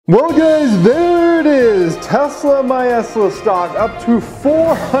Well guys, there it is. Tesla Tesla stock up to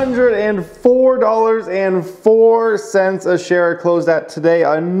 $404.04 a share. It closed at today,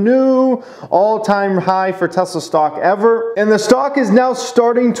 a new all-time high for Tesla stock ever. And the stock is now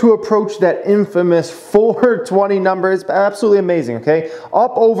starting to approach that infamous 420 number. It's absolutely amazing, okay?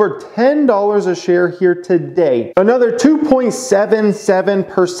 Up over $10 a share here today. Another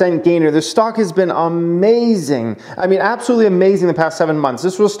 2.77% gainer. The stock has been amazing. I mean, absolutely amazing the past 7 months.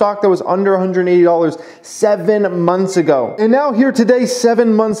 This was stock that was under $180 7 months ago. And now here today,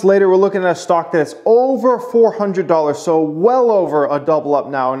 7 months later, we're looking at a stock that's over $400. So well over a double up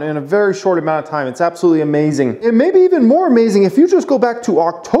now in a very short amount of time. It's absolutely amazing. And maybe even more amazing if you just go back to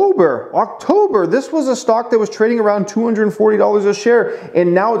October. This was a stock that was trading around $240 a share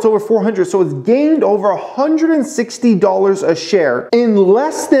and now it's over $400. So it's gained over $160 a share in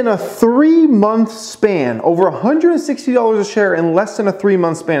less than a 3-month span. Over $160 a share in less than a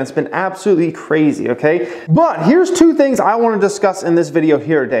 3-month span. It's been absolutely crazy, okay? But here's 2 things I want to discuss in this video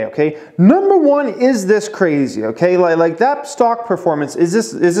here today, okay? Number 1, is this crazy, okay? Like that stock performance, is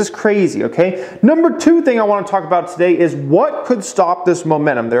this crazy, okay? Number 2 thing I want to talk about today is what could stop this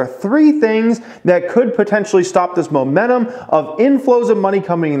momentum. There are 3 things that could potentially stop this momentum of inflows of money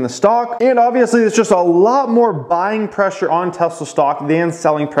coming in the stock. And obviously there's just a lot more buying pressure on Tesla stock than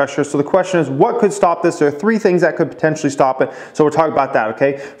selling pressure. So the question is, what could stop this? There are 3 things that could potentially stop it. So we'll talk about that,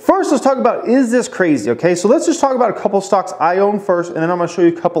 okay? First, let's talk about, is this crazy, okay? So let's just talk about a couple stocks I own first, and then I'm gonna show you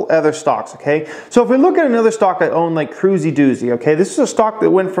a couple other stocks, okay? So if we look at another stock I own, like Cruisy Doozy, okay? This is a stock that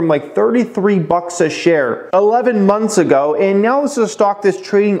went from like 33 bucks a share 11 months ago, and now this is a stock that's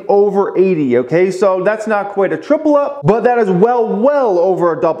trading over 80, okay? So that's not quite a triple up, but that is well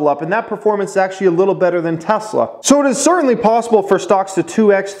over a double up, and that performance is actually a little better than Tesla. So it is certainly possible for stocks to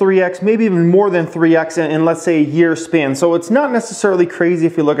 2x, 3x, maybe even more than 3x in let's say a year span. So it's not necessarily crazy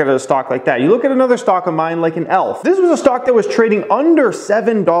if you look at a stock like that. You look at another stock of mine like an ELF. This was a stock that was trading under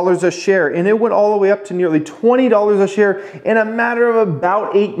 $7 a share, and it went all the way up to nearly $20 a share in a matter of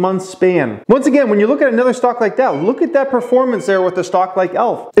about 8 months span. Once again, when you look at another stock like that, look at that performance there with a stock like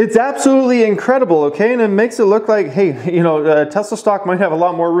ELF. It's absolutely incredible, okay? And it makes it look like, hey, you know, Tesla stock might have a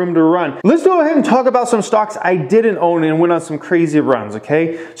lot more room to run. Let's go ahead and talk about some stocks I didn't own and went on some crazy runs,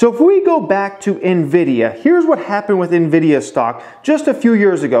 okay? So if we go back to Nvidia, here's what happened with Nvidia stock just a few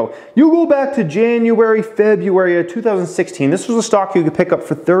years ago. You go back to January, February of 2016. This was a stock you could pick up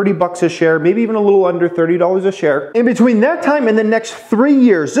for 30 bucks a share, maybe even a little under $30 a share. In between that time and the next 3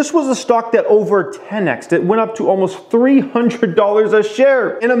 years, this was a stock that over 10x'd. It went up to almost $300 a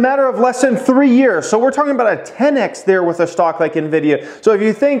share in a matter of less than 3 years. So we're talking about a 10x there with a stock like Nvidia. So if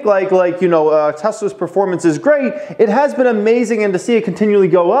you think Tesla's performance is great, it has been amazing, and to see it continually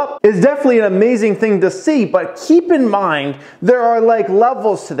go up is definitely an amazing thing to see. But keep in mind, there are like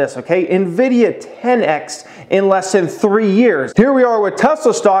levels to this, okay? Nvidia 10x in less than 3 years. Here we are with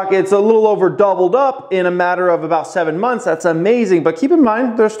Tesla stock. It's a little over doubled up in a matter of about 7 months. That's amazing. But keep in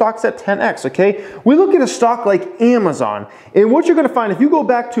mind, there's stocks at 10x, okay? We look at a stock like Amazon, and what you're gonna find, if you go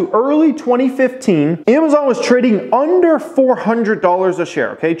back to early 2015, Amazon was trading under $400 a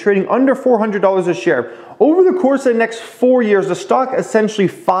share, okay? Trading under $400 a share. Over the course of the next 4 years, the stock essentially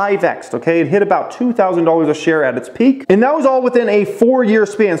 5x'd, okay? It hit about $2,000 a share at its peak, and that was all within a 4-year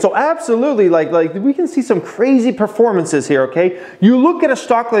span. So absolutely, like we can see some crazy performances here, okay? You look at a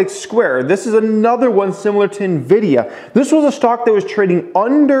stock like Square. This is another one similar to Nvidia. This was a stock that was trading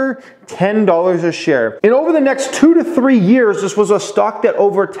under $10 a share. And over the next 2 to 3 years, this was a stock that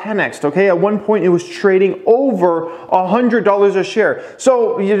over 10x'd, okay? At one point, it was trading over $100 a share.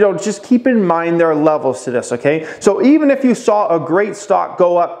 So, you know, just keep in mind there are levels to this, okay? So even if you saw a great stock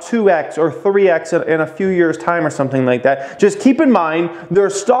go up 2x or 3x in a few years' time or something like that, just keep in mind there are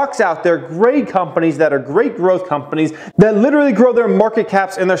stocks out there, great companies that are great growth companies that literally grow their market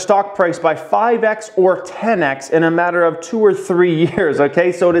caps and their stock price by 5x or 10x in a matter of 2 or 3 years,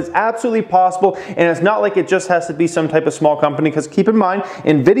 okay? So it is absolutely possible, and it's not like it just has to be some type of small company, because keep in mind,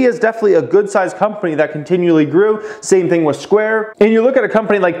 Nvidia is definitely a good-sized company that continually grew. Same thing with Square. And you look at a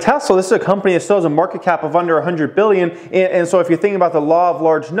company like Tesla, this is a company that still has a market cap of under 100 billion, and so if you're thinking about the law of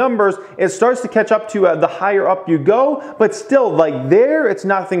large numbers, it starts to catch up to the higher up you go, but still, like there, it's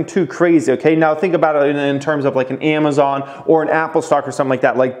nothing too crazy, okay? Now think about it in terms of like an Amazon or an Apple stock or something like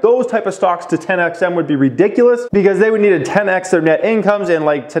that. Like those type of stocks to 10x them would be ridiculous, because they would need to 10x their net incomes and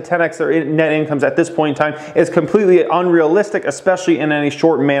like to 10x 10x their net incomes at this point in time is completely unrealistic, especially in any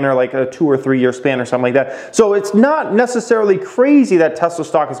short manner like a 2 or 3 year span or something like that. So it's not necessarily crazy that Tesla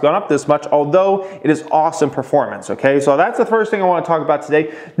stock has gone up this much, although it is awesome performance, okay? So that's the first thing I want to talk about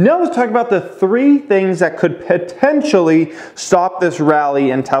today. Now let's talk about the 3 things that could potentially stop this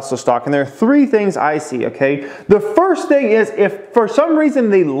rally in Tesla stock. And there are 3 things I see, okay? The first thing is if for some reason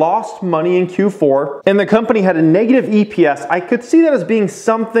they lost money in Q4 and the company had a negative EPS, I could see that as being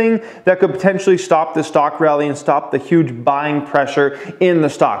something that could potentially stop the stock rally and stop the huge buying pressure in the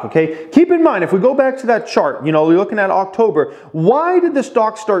stock, okay? Keep in mind, if we go back to that chart, you know, you're looking at October, why did the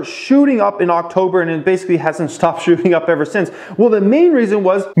stock start shooting up in October and it basically hasn't stopped shooting up ever since? Well, the main reason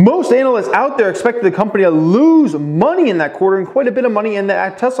was most analysts out there expected the company to lose money in that quarter, and quite a bit of money, and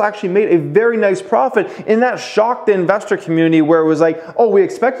that Tesla actually made a very nice profit, and that shocked the investor community where it was like, oh, we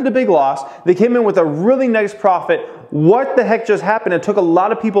expected a big loss. They came in with a really nice profit. What the heck just happened? It took a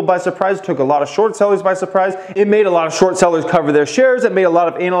lot of people by surprise. It took a lot of short sellers by surprise. It made a lot of short sellers cover their shares. It made a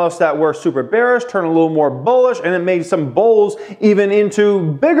lot of analysts that were super bearish turn a little more bullish, and it made some bulls even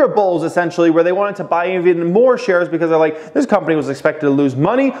into bigger bulls, essentially, where they wanted to buy even more shares because they're like, this company was expected to lose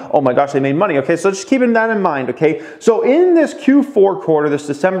money. Oh my gosh, they made money. Okay, so just keeping that in mind, okay? So in this Q4 quarter, this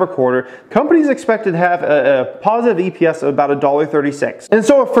December quarter, companies expected to have a positive EPS of about $1.36. And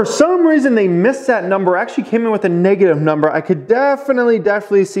so if for some reason they missed that number, actually came in with a negative number, I could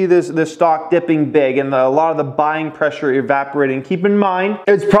definitely see this stock dipping big and a lot of the buying pressure evaporating. Keep in mind,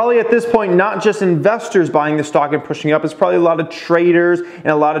 it's probably at this point not just investors buying the stock and pushing up, it's probably a lot of traders and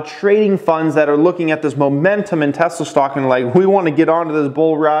a lot of trading funds that are looking at this momentum in Tesla stock and like, we want to get onto this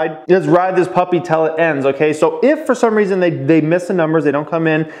bull ride. Let's ride this puppy till it ends, okay? So if for some reason they miss the numbers, they don't come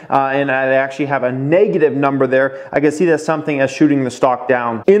in and they actually have a negative number there, I can see that something as shooting the stock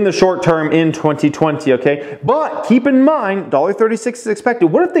down in the short term in 2020, okay? But keep in mind, $1.36 is expected.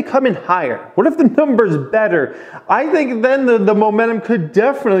 What if they come in higher? What if the number's better? I think then the momentum could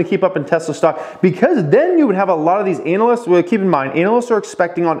definitely keep up in Tesla stock, because then you would have a lot of these analysts. Well, keep in mind, analysts are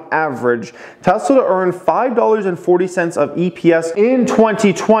expecting on average Tesla to earn $5.40 of EPS in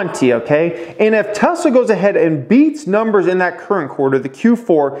 2020, okay? And if Tesla goes ahead and beats numbers in that current quarter, the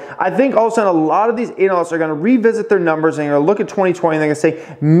Q4, I think all of a sudden a lot of these analysts are going to revisit their numbers and they're going to look at 2020 and they're going to say,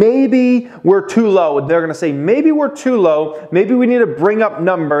 maybe we're too low. They're going to say, maybe we're too low. Maybe we need to bring up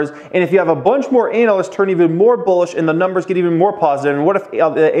numbers. And if you have a bunch more analysts turn even more bullish and the numbers get even more positive, and what if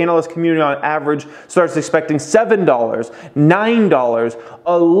the analyst community on average starts expecting $7, $9,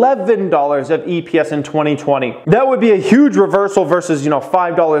 $11 of EPS in 2020? That would be a huge reversal versus,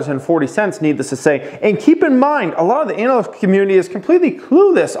 $5.40, needless to say. And keep in mind, a lot of the analyst community is completely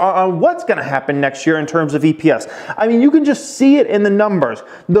clueless on what's going to happen next year in terms of EPS. I mean, you can just see it in the numbers.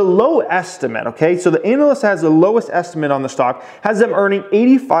 The low estimate, okay? So the analyst has the lowest estimate on the stock, has them earning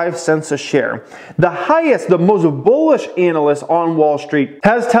 85 cents a share. The highest, the most bullish analyst on Wall Street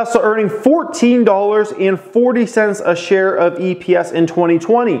has Tesla earning $14.40 a share of EPS in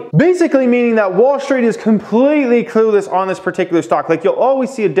 2020. Basically meaning that Wall Street is completely clueless on this particular stock. Like, you'll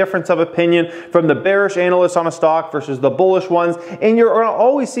always see a difference of opinion from the bearish analysts on a stock versus the bullish ones, and you're going to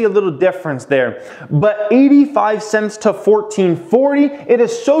always see a little difference there. But 85 cents to 14.40, it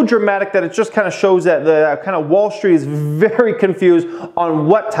is so dramatic that it just kind of shows that the kind of Wall Street is very confused on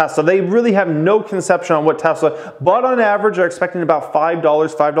what Tesla. They really have no conception on what Tesla, but on average are expecting about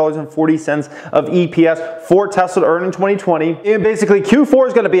 $5.40 of EPS for Tesla to earn in 2020. And basically Q4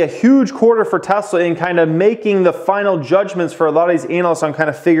 is going to be a huge quarter for Tesla in kind of making the final judgments for a lot of these analysts on kind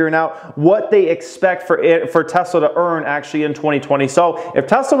of figuring out what they expect for Tesla to earn actually in 2020. So if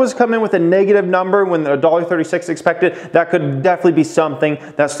Tesla was to come in with a negative number when the $1.36 expected, that could definitely be something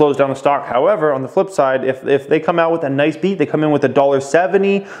that slows down the stock. However, on the flip side, if they come out with a nice beat, they come in with a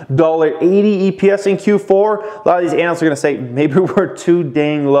 $1.70, $1.80 EPS in Q4, a lot of these analysts are going to say, maybe we're too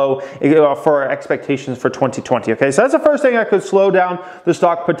dang low for our expectations for 2020. Okay, so that's the first thing that could slow down the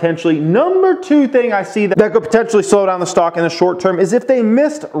stock potentially. Number two thing I see that could potentially slow down the stock in the short term is if they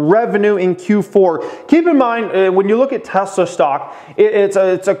missed revenue in Q4. Keep in mind, when you look at Tesla stock, it's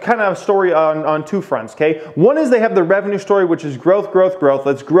a kind of story on two fronts, okay? One is they have the revenue story, which is growth, growth, growth.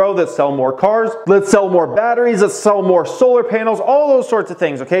 Let's grow, let's sell more cars, let's sell more batteries, let's sell more solar panels, all those sorts of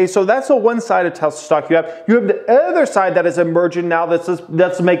things, okay? So that's the one side of Tesla stock you have. You have the other side that is emerging now that's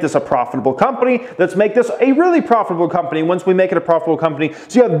let's make this a profitable company. Let's make this a really profitable company once we make it a profitable company.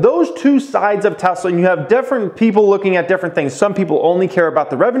 So you have those two sides of Tesla, and you have different people looking at different things. Some people only care about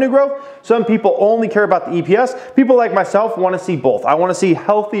the revenue growth. Some people only care about the EPS. People like myself want to see both. I want to see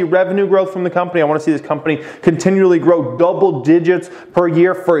healthy revenue growth from the company. I want to see this company continually grow double digits per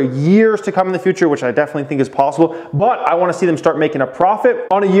year for years to come in the future, which I definitely think think is possible, but I want to see them start making a profit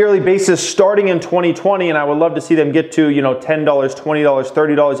on a yearly basis starting in 2020, and I would love to see them get to, you know, $10, $20,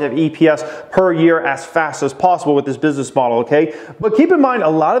 $30 of EPS per year as fast as possible with this business model, okay? But keep in mind, a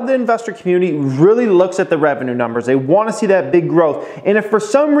lot of the investor community really looks at the revenue numbers. They want to see that big growth, and if for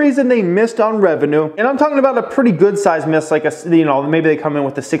some reason they missed on revenue, and I'm talking about a pretty good size miss, like a, you know, maybe they come in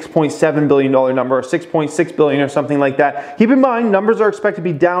with a $6.7 billion number or $6.6 billion or something like that. Keep in mind, numbers are expected to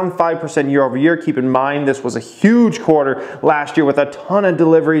be down 5% year over year. Keep in mind, this was a huge quarter last year with a ton of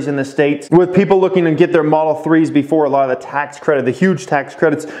deliveries in the States, with people looking to get their Model 3s before a lot of the tax credit, the huge tax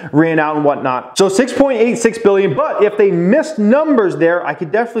credits ran out and whatnot. So $6.86 billion, but if they missed numbers there, I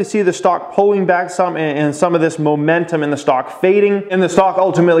could definitely see the stock pulling back some and some of this momentum in the stock fading and the stock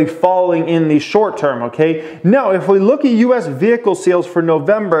ultimately falling in the short term, okay? Now, if we look at US vehicle sales for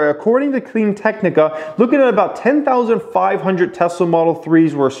November, according to Clean Technica, looking at about 10,500 Tesla Model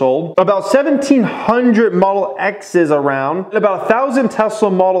 3s were sold, about 1,700 Model X's around, and about 1,000 Tesla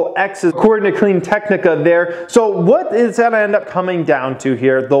Model X's according to Clean Technica there. So what is that end up coming down to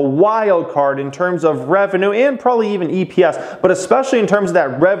here? The wild card in terms of revenue and probably even EPS, but especially in terms of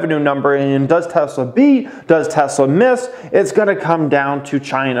that revenue number, and does Tesla beat, does Tesla miss? It's gonna come down to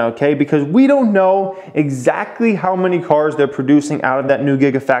China, okay? Because we don't know exactly how many cars they're producing out of that new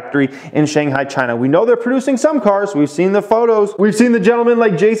Gigafactory in Shanghai, China. We know they're producing some cars. We've seen the photos. We've seen the gentlemen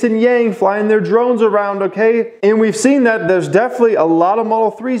like Jason Yang flying their drones around, okay? And we've seen that there's definitely a lot of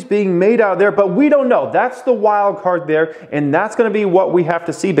Model 3s being made out there, but we don't know. That's the wild card there, and that's gonna be what we have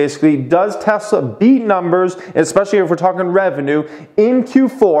to see basically. Does Tesla beat numbers, especially if we're talking revenue, in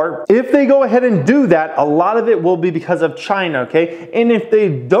Q4? If they go ahead and do that, a lot of it will be because of China, okay? And if they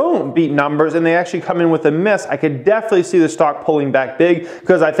don't beat numbers and they actually come in with a miss, I could definitely see the stock pulling back big,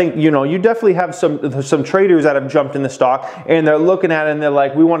 because I think, you know, you definitely have some traders that have jumped in the stock and they're looking at it and they're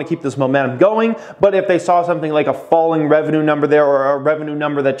like, we want to keep this momentum going. But if they saw something like a falling revenue number there, or a revenue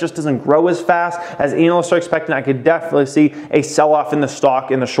number that just doesn't grow as fast as analysts are expecting, I could definitely see a sell-off in the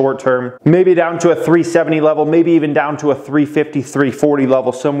stock in the short term. Maybe down to a 370 level, maybe even down to a 350, 340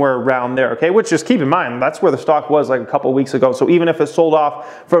 level, somewhere around there, okay? Which, just keep in mind, that's where the stock was like a couple weeks ago. So even if it sold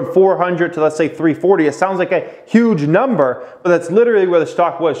off from 400 to, let's say, 340, it sounds like a huge number, but that's literally where the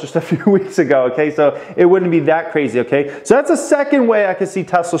stock was just a few weeks ago, okay? So it wouldn't be that crazy, okay? So that's a second way I could see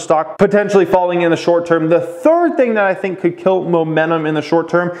Tesla stock potentially falling in the short term. The third thing that I think could kill momentum in the short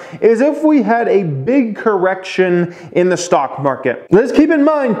term is if we had a big correction in the stock market. Let's keep in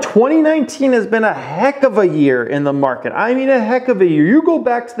mind, 2019 has been a heck of a year in the market. I mean, a heck of a year. You go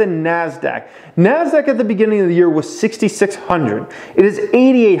back to the NASDAQ. NASDAQ at the beginning of the year was 6,600. It is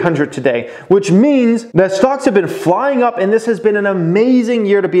 8,800 today, which means that stocks have been flying up, and this has been an amazing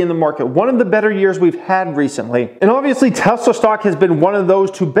year to be in the market. One of the better years we've had recently. And obviously, Tesla stock has been one of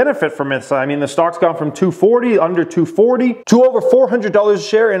those to benefit from it. So, I mean, the stock's gone from 240, under 240, to over $400 a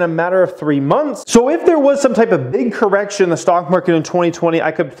share in a matter of 3 months. So if there was some type of big correction in the stock market in 2020,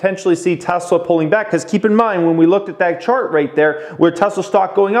 I could potentially see Tesla pulling back. Because keep in mind, when we looked at that chart right there, where Tesla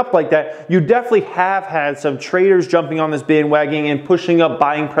stock going up like that, you definitely have had some traders jumping on this bandwagon and pushing up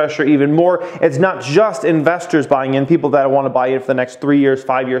buying pressure even more. It's not just investors buying in, people that want to buy it for the next 3 years,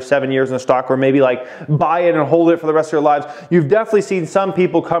 5 years, 7 years in the stock, or maybe like buy it and hold it for the rest of their lives. You've definitely seen some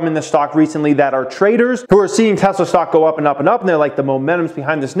people come in the stock recently that are traders who are seeing Tesla stock go up and up and up, and they're like, the momentum's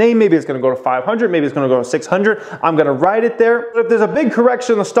behind this name. Maybe it's going to go to 500, maybe it's going to go to 600. I'm going to ride it there. But if there's a big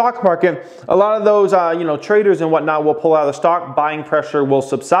correction in the stock market, a lot of those you know, traders and whatnot will pull out of the stock. Buying pressure will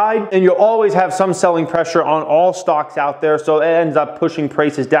subside, and you'll always have some selling pressure on all stocks out there, so it ends up pushing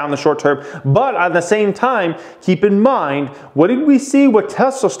prices down the short term. But at the same time, keep in mind, what did we see with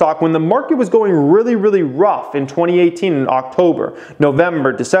Tesla stock when the market was going really, really rough in 2018 in October,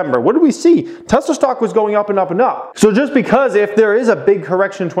 November, December? What did we see? Tesla stock was going up and up and up. So just because if there is a big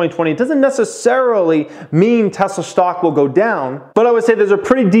correction in 2020, it doesn't necessarily mean Tesla stock will go down. But I would say there's a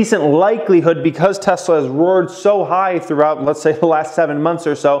pretty decent likelihood, because Tesla has roared so high throughout, let's say, the last 7 months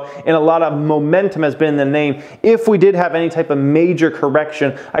or so, and a lot of momentum has been in the name. If we did have any type of major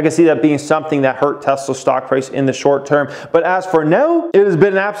correction, I can see that being something that hurt Tesla stock price in the short term. But as for now, it has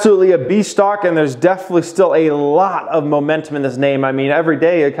been absolutely a beast stock, and there's definitely still a lot of momentum in this name. I mean, every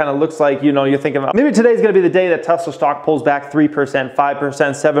day it kind of looks like, you know, you're thinking about, maybe today's going to be the day that Tesla stock pulls back 3%, 5%,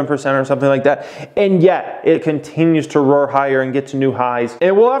 7% or something like that. And yet it continues to roar higher and get to new highs.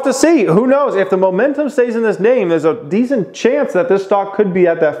 And we'll have to see. Who knows? If the momentum stays in this name, there's a decent chance that this stock could be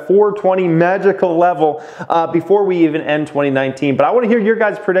at that 420 magical level before we even end 2019. But I want to hear your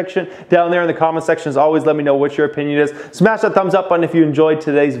guys' prediction down there in the comment section. As always, let me know what your opinion is. Smash that thumbs up button if you enjoyed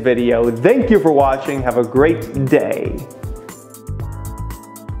today's video. Thank you for watching. Have a great day.